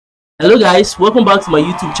Hello guys, welcome back to my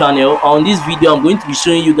YouTube channel. On this video I'm going to be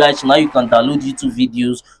showing you guys how you can download YouTube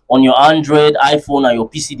videos on your Android, iPhone and your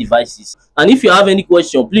PC devices. And if you have any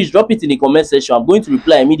question, please drop it in the comment section. I'm going to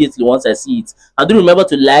reply immediately once I see it. And do remember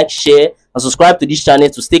to like, share and subscribe to this channel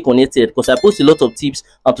to stay connected, because I post a lot of tips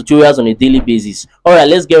and tutorials on a daily basis. Alright,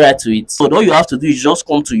 let's get right to it. So all you have to do is just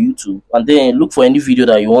come to YouTube and then look for any video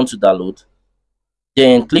that you want to download.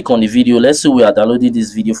 Then click on the video. Let's say we are downloading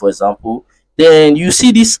this video, for example. Then you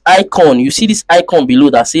see this icon below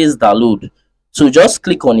that says download. So just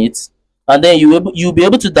click on it and then you'll be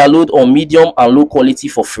able to download on medium and low quality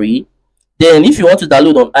for free. Then if you want to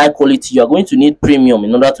download on high quality, you are going to need premium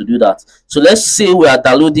in order to do that. So let's say we are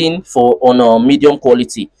downloading on medium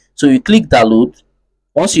quality. So you click download.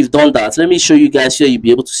 Once you've done that, let me show you guys here. You'll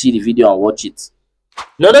be able to see the video and watch it.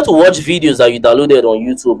 In order to watch videos that you downloaded on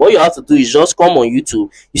YouTube, all you have to do is just come on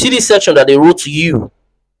YouTube. You see this section that they wrote to you.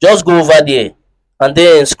 Just go over there and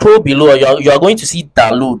then scroll below. You are going to see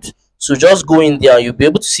download. So just go in there and you'll be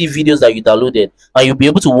able to see videos that you downloaded and you'll be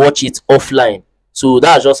able to watch it offline. So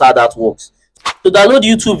that's just how that works. To download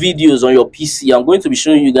YouTube videos on your PC, I'm going to be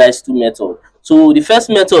showing you guys two methods. So the first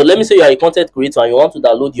method, let me say you are a content creator and you want to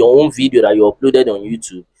download your own video that you uploaded on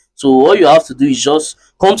YouTube. So all you have to do is just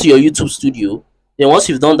come to your YouTube studio. Then once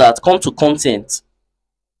you've done that, come to content.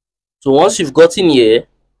 So once you've gotten here,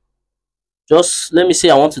 just let me say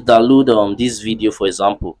I want to download this video, for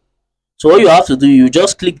example. So all you have to do, you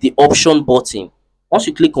just click the option button. Once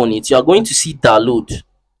you click on it, you are going to see download.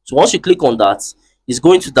 So once you click on that, it's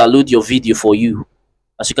going to download your video for you.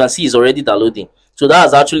 As you can see, it's already downloading. So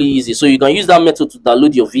that's actually easy. So you can use that method to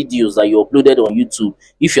download your videos that you uploaded on YouTube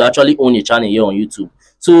if you actually own a channel here on YouTube.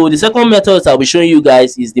 So the second method I'll be showing you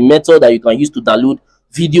guys is the method that you can use to download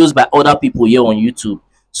videos by other people here on YouTube.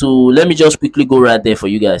 So let me just quickly go right there for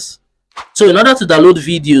you guys. So in order to download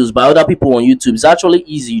videos by other people on YouTube, it's actually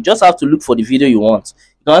easy. You just have to look for the video you want.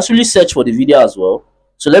 You can actually search for the video as well.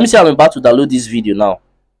 So let me say I'm about to download this video now.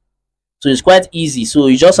 So it's quite easy. So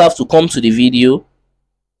you just have to come to the video.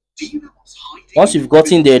 Once you've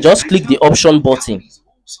gotten there, just click the option button.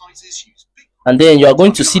 And then you are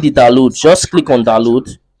going to see the download. Just click on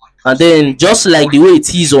download. And then just like the way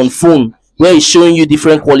it is on phone, where it's showing you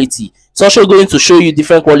different quality, it's also going to show you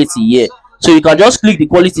different quality here. So you can just click the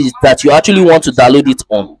quality that you actually want to download it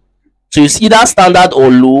on. So it's either standard or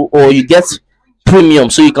low, or you get premium,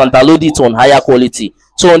 so you can download it on higher quality.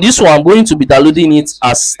 So on this one, I'm going to be downloading it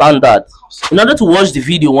as standard. In order to watch the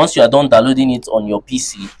video once you are done downloading it on your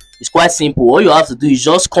PC, it's quite simple. All you have to do is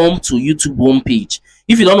just come to YouTube homepage.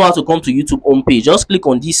 If you don't know how to come to YouTube homepage, just click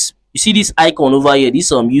on this. You see this icon over here, this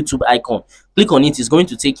YouTube icon. Click on it, it's going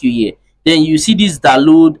to take you here. Then you see this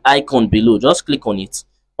download icon below. Just click on it.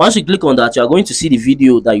 Once you click on that, you are going to see the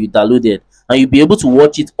video that you downloaded and you'll be able to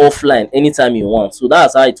watch it offline anytime you want. So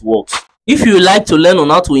that's how it works. If you like to learn on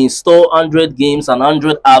how to install Android games and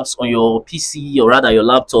Android apps on your PC, or rather your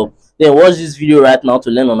laptop, then watch this video right now to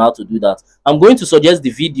learn on how to do that. I'm going to suggest the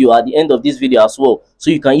video at the end of this video as well, so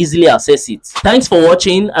you can easily access it. Thanks for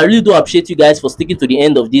watching. I really do appreciate you guys for sticking to the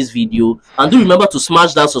end of this video, and do remember to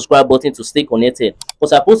smash that subscribe button to stay connected,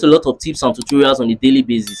 because I post a lot of tips and tutorials on a daily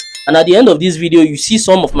basis. And at the end of this video, you see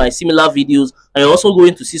some of my similar videos, and you're also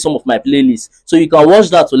going to see some of my playlists, so you can watch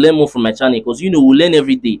that to learn more from my channel, because we learn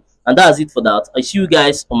every day. And that's it for that. I see you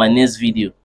guys on my next video.